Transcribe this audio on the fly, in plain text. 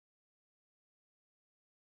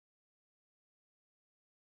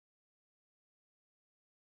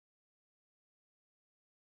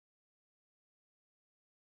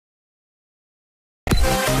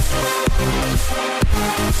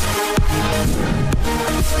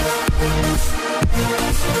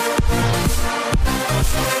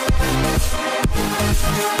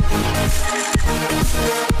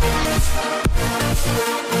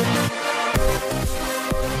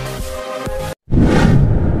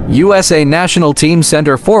USA national team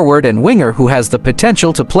center forward and winger who has the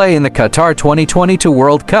potential to play in the Qatar 2022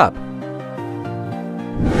 World Cup.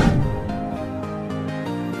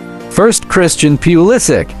 First, Christian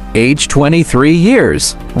Pulisic, age 23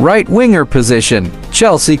 years, right winger position,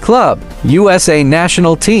 Chelsea club, USA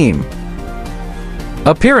national team.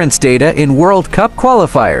 Appearance data in World Cup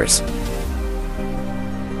qualifiers.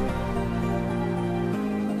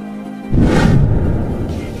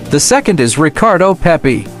 The second is Ricardo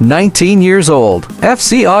Pepi, 19 years old,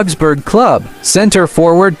 FC Augsburg club, center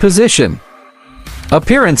forward position.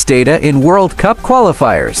 Appearance data in World Cup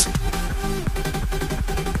qualifiers.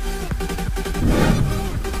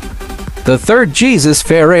 The third, Jesus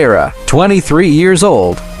Ferreira, 23 years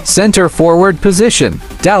old, center forward position,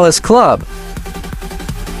 Dallas club.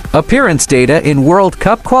 Appearance data in World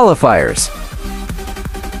Cup qualifiers.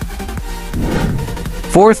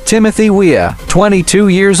 Fourth, Timothy Weah, 22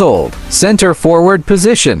 years old, center forward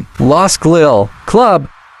position, LOSC Lille club.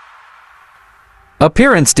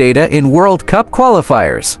 Appearance data in World Cup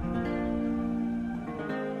qualifiers.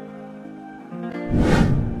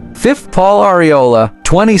 Fifth, Paul Arriola,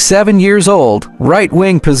 27 years old, right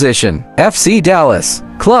wing position, FC Dallas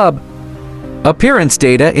club. Appearance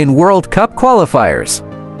data in World Cup qualifiers.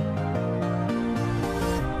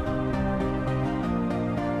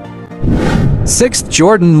 Sixth,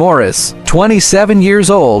 Jordan Morris, 27 years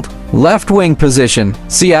old, left wing position,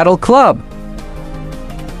 Seattle club.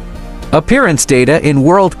 Appearance data in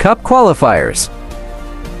World Cup qualifiers.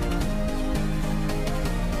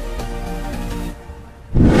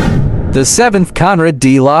 The seventh, Conrad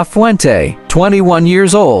de la Fuente, 21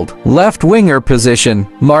 years old, left winger position,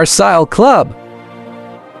 Marseille club.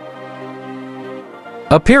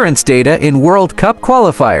 Appearance data in World Cup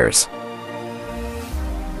qualifiers.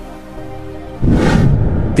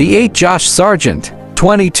 The eighth, Josh Sargent,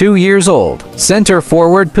 22 years old, center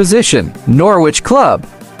forward position, Norwich club.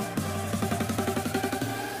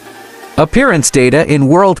 Appearance data in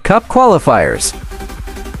World Cup qualifiers.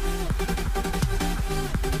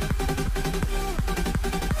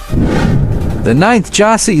 The ninth,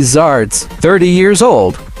 Jossie Zardes, 30 years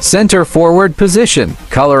old, center forward position,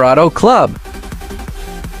 Colorado club.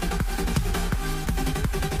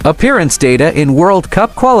 Appearance data in World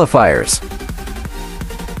Cup qualifiers.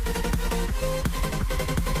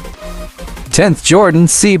 10th, Jordan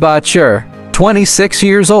Sebacher, 26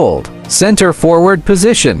 years old, center forward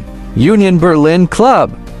position, Union Berlin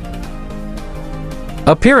club.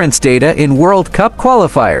 Appearance data in World Cup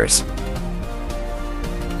qualifiers.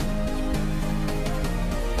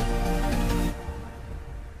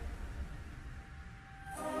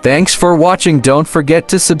 Thanks for watching. Don't forget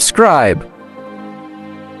to subscribe.